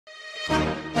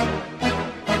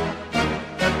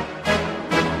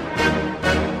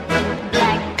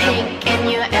Blackpink in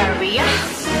your area.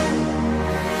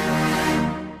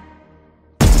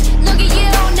 Look at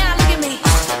you, now look at me.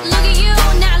 Look at you,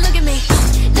 now look at me.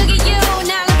 Look at you,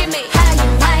 now look at me. How you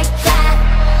like that?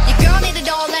 Your girl need a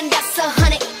doll and that's a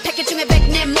honey. 패킷 중에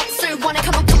 100내 몫을 원해.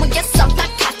 Come on, come on, yes up. 나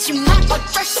같지만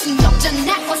어쩔 순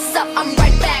없잖아. What's up? I'm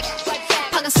right back.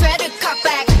 방금 sweater cut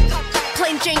back.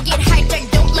 Plain Jane get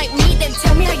hijacked. Don't like me, then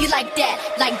tell me how you like that,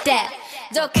 like that.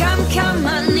 더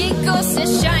캄캄한 이곳에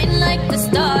shine like the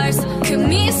stars. 그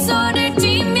미소를 띠